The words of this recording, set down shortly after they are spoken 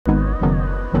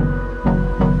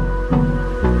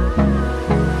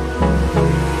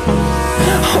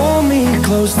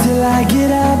till I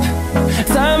get up.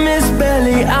 Time is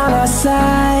barely on our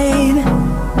side.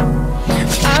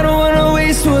 I don't wanna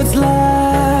waste what's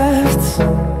left.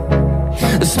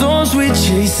 The storms we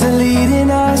chase are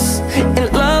leading us,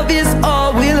 and love is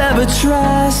all we'll ever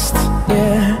trust.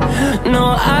 Yeah, no,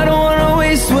 I don't wanna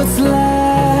waste what's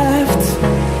left.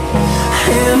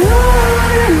 And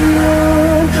on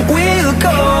we'll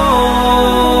go,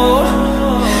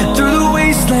 through the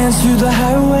wastelands, through the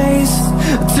highways,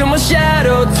 till my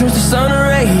shadow turns to sun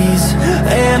rays.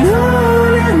 And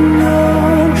on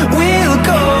we'll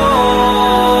go,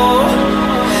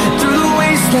 through the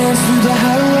wastelands, through the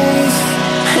highways,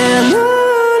 and on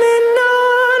we'll go.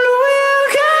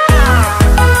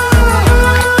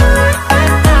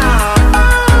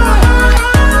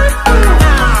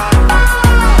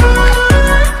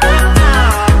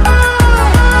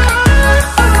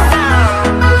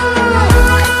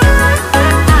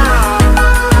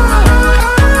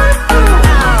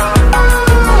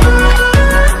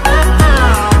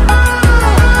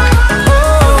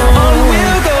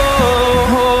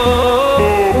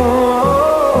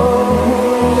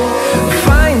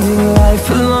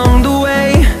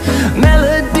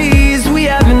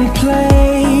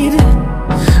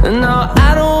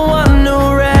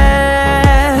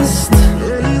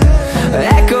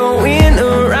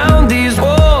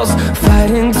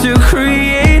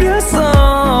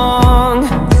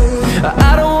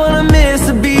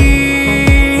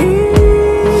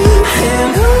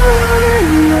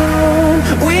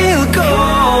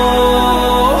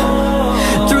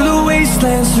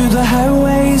 Through the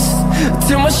highways,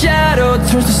 till my shadow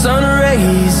turns to sun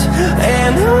rays.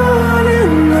 And on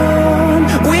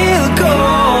we'll go,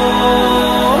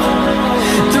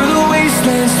 through the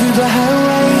wastelands, through the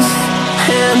highways,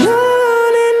 and on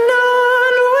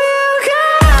we'll go.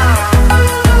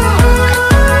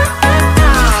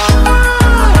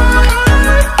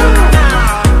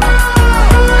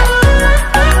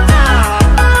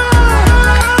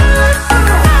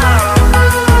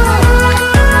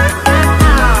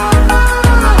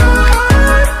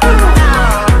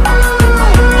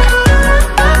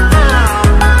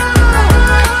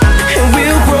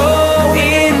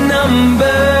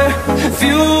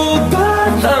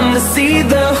 See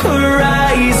the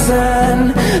horizon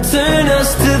turn us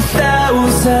to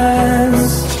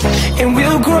thousands, and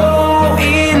we'll grow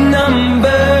in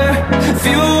number,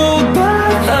 fueled by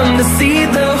them. To see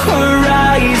the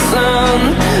horizon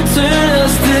turn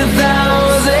us to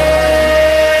thousands,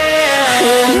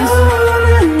 and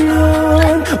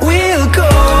on we'll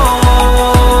go,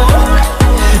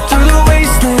 through the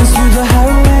wastelands, through the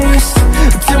highways,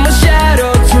 till my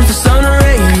shadow turns to sun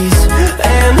rays.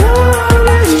 And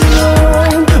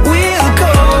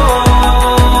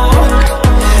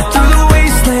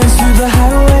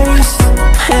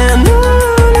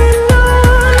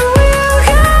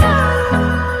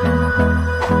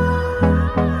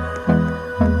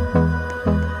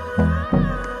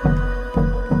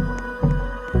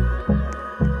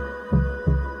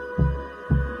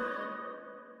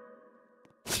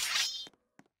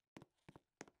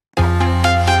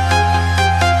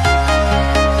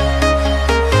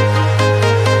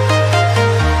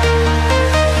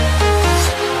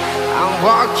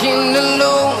walking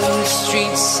alone, the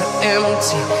streets are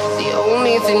empty. The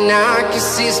only thing I can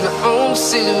see is my own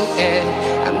silhouette.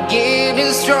 I'm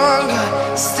getting stronger,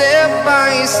 step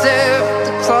by step.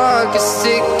 The clock is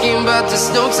ticking, but there's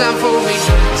no time for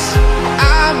regrets.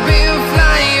 I've been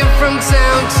flying from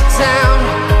town to town,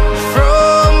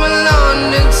 from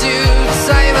London to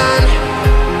Taiwan.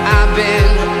 I've been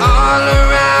all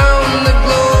around the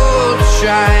globe,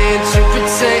 trying to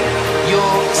protect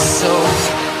your soul.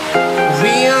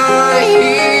 We are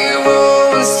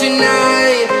heroes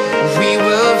tonight. We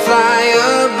will fly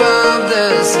above the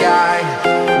sky.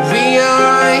 We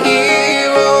are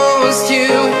heroes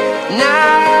tonight.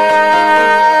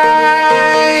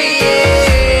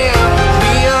 Yeah.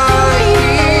 We are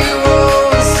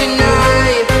heroes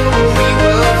tonight. We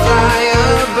will fly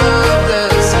above the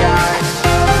sky.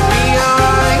 We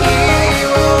are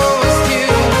heroes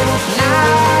tonight.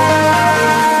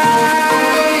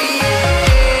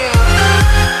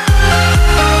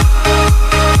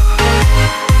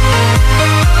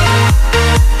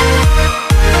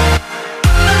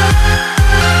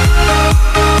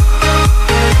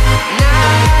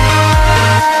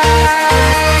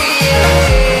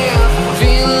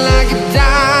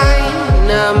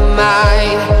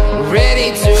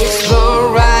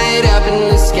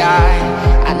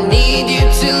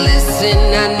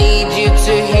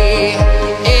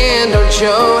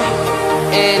 Show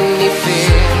any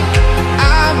fear.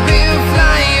 I've been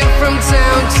flying from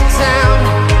town to town,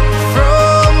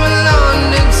 from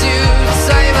London to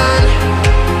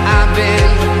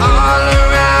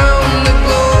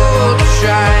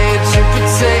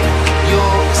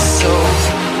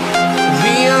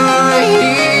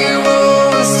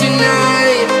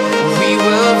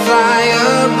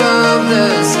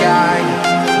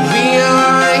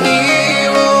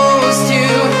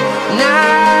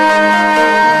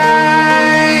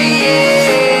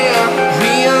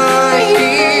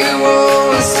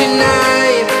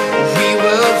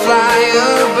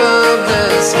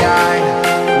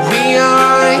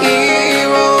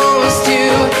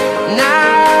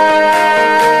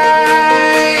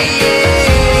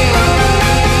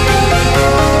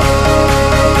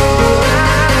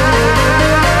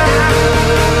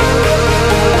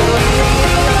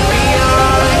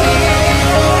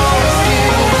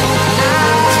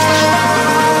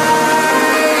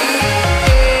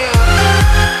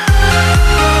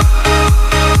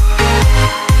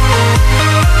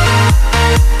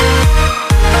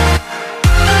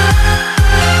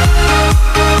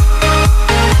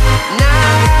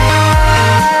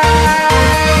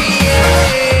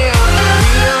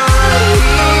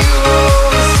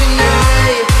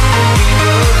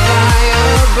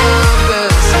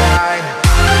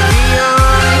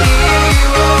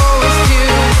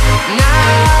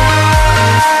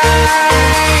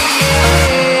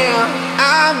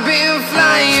I've been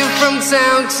flying from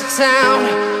town to town,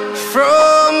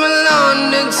 from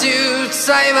London to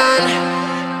Taiwan.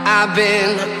 I've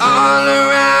been all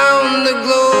around the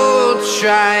globe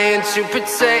trying to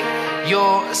protect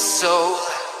your soul.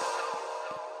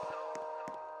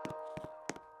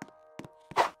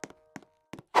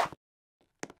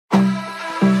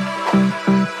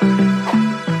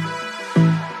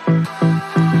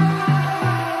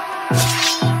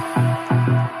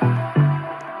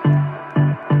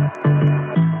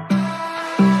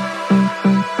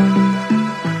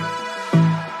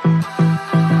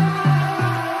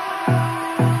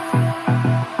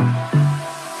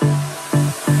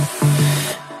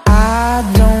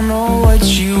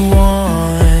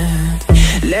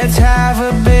 Let's have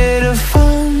a bit of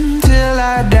fun till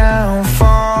I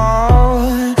downfall.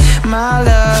 My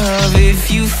love,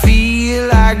 if you feel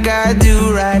like I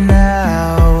do right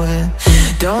now,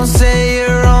 don't say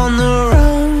you're on the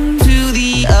run to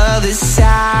the other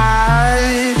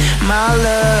side, my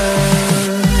love.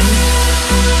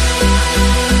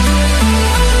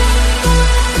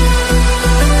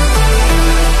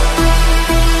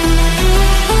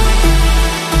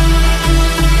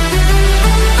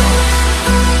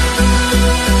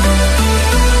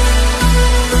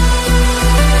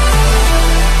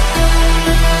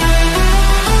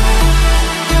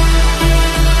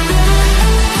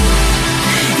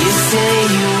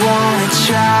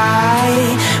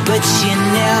 But you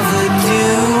never do.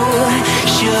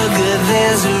 Sugar,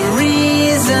 there's a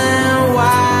reason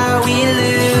why we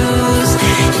lose.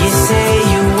 You say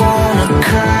you wanna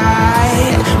cry,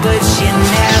 but you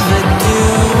never do.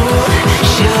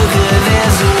 Sugar,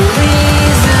 there's a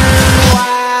reason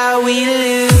why we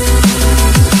lose.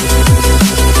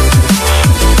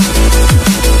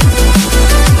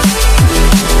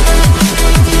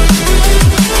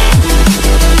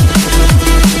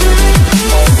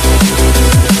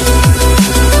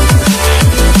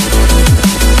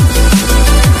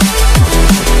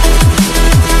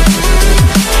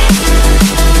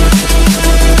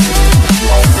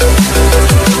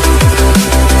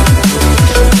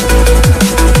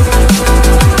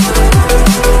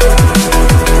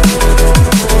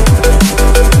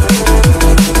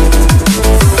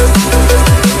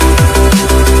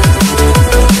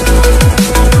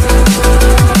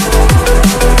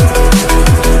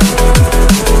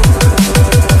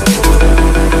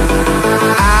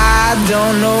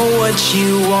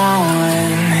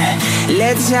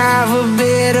 Let's have a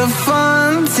bit of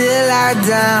fun till I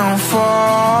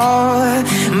downfall.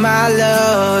 My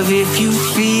love, if you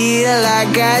feel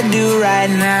like I do right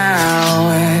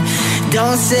now,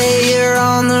 don't say you're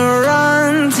on the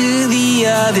run to the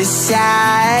other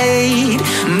side,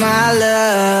 my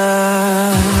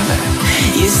love.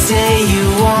 You say you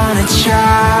wanna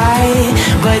try,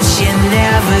 but you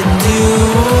never do.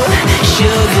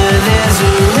 Sugar, there's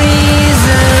a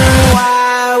reason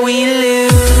why we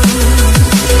lose.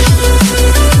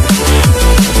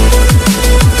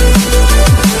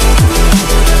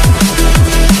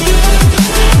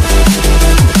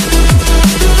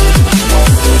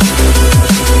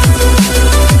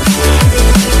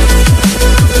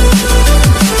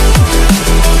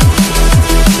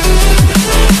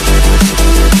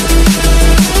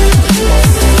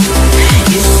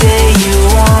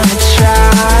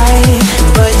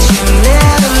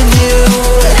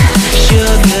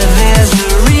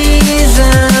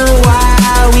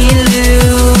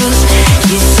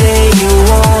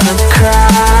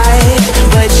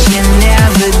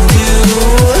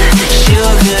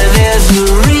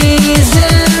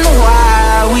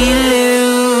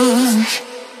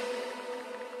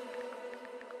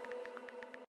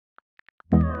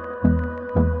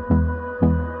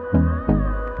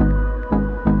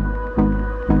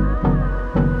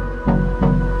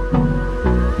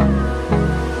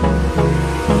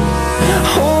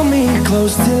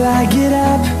 Close till I get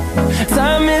up.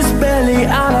 Time is barely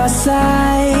on our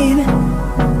side.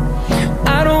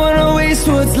 I don't wanna waste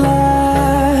what's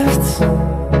left.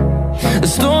 The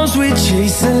storms we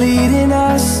chase are leading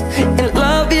us, and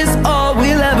love is all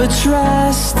we'll ever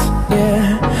trust.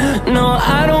 Yeah, no,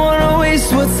 I don't wanna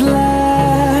waste what's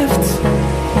left.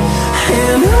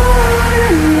 And on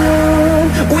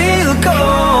we'll go,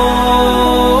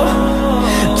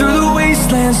 through the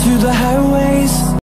wastelands, through the highways,